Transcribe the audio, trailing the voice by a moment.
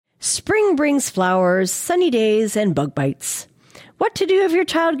Spring brings flowers, sunny days, and bug bites. What to do if your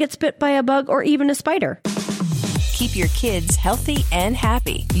child gets bit by a bug or even a spider? Keep your kids healthy and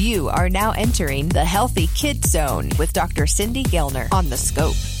happy. You are now entering the Healthy Kid Zone with Dr. Cindy Gellner on The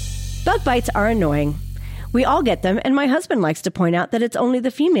Scope. Bug bites are annoying. We all get them, and my husband likes to point out that it's only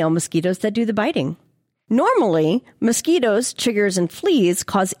the female mosquitoes that do the biting. Normally, mosquitoes, chiggers, and fleas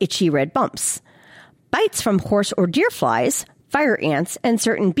cause itchy red bumps. Bites from horse or deer flies, fire ants, and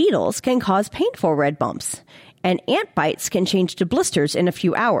certain beetles can cause painful red bumps, and ant bites can change to blisters in a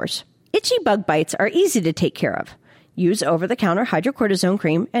few hours. Itchy bug bites are easy to take care of. Use over-the-counter hydrocortisone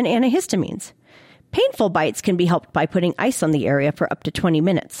cream and antihistamines. Painful bites can be helped by putting ice on the area for up to 20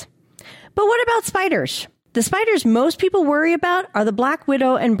 minutes. But what about spiders? The spiders most people worry about are the black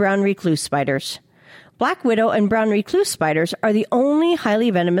widow and brown recluse spiders. Black widow and brown recluse spiders are the only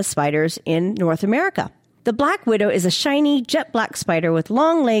highly venomous spiders in North America. The black widow is a shiny, jet black spider with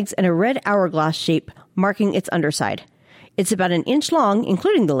long legs and a red hourglass shape marking its underside. It's about an inch long,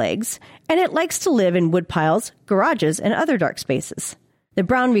 including the legs, and it likes to live in wood piles, garages, and other dark spaces. The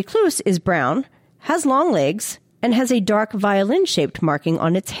brown recluse is brown, has long legs, and has a dark violin-shaped marking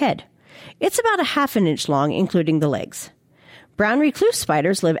on its head. It's about a half an inch long, including the legs. Brown recluse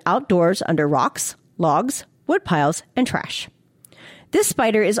spiders live outdoors under rocks, logs, wood piles, and trash. This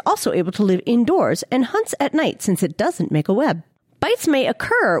spider is also able to live indoors and hunts at night since it doesn't make a web. Bites may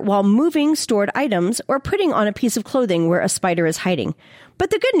occur while moving stored items or putting on a piece of clothing where a spider is hiding. But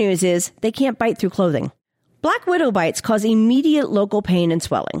the good news is they can't bite through clothing. Black widow bites cause immediate local pain and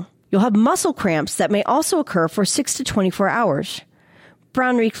swelling. You'll have muscle cramps that may also occur for 6 to 24 hours.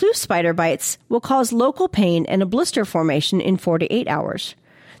 Brown recluse spider bites will cause local pain and a blister formation in 4 to 8 hours.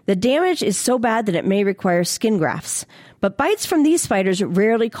 The damage is so bad that it may require skin grafts, but bites from these spiders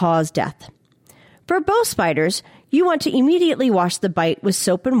rarely cause death. For both spiders, you want to immediately wash the bite with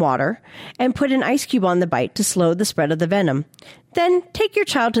soap and water and put an ice cube on the bite to slow the spread of the venom. Then take your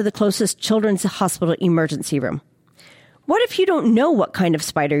child to the closest children's hospital emergency room. What if you don't know what kind of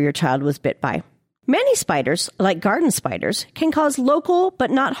spider your child was bit by? Many spiders, like garden spiders, can cause local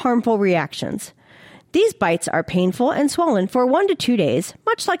but not harmful reactions. These bites are painful and swollen for 1 to 2 days,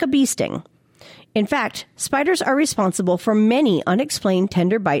 much like a bee sting. In fact, spiders are responsible for many unexplained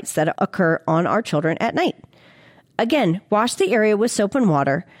tender bites that occur on our children at night. Again, wash the area with soap and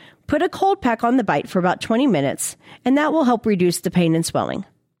water, put a cold pack on the bite for about 20 minutes, and that will help reduce the pain and swelling.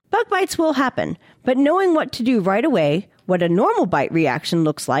 Bug bites will happen, but knowing what to do right away, what a normal bite reaction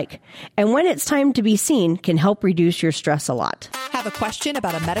looks like, and when it's time to be seen can help reduce your stress a lot. Have a question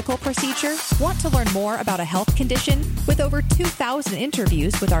about a medical procedure? Want to learn more about a health condition? With over 2,000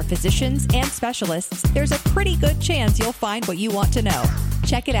 interviews with our physicians and specialists, there's a pretty good chance you'll find what you want to know.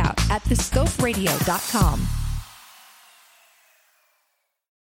 Check it out at thescoperadio.com.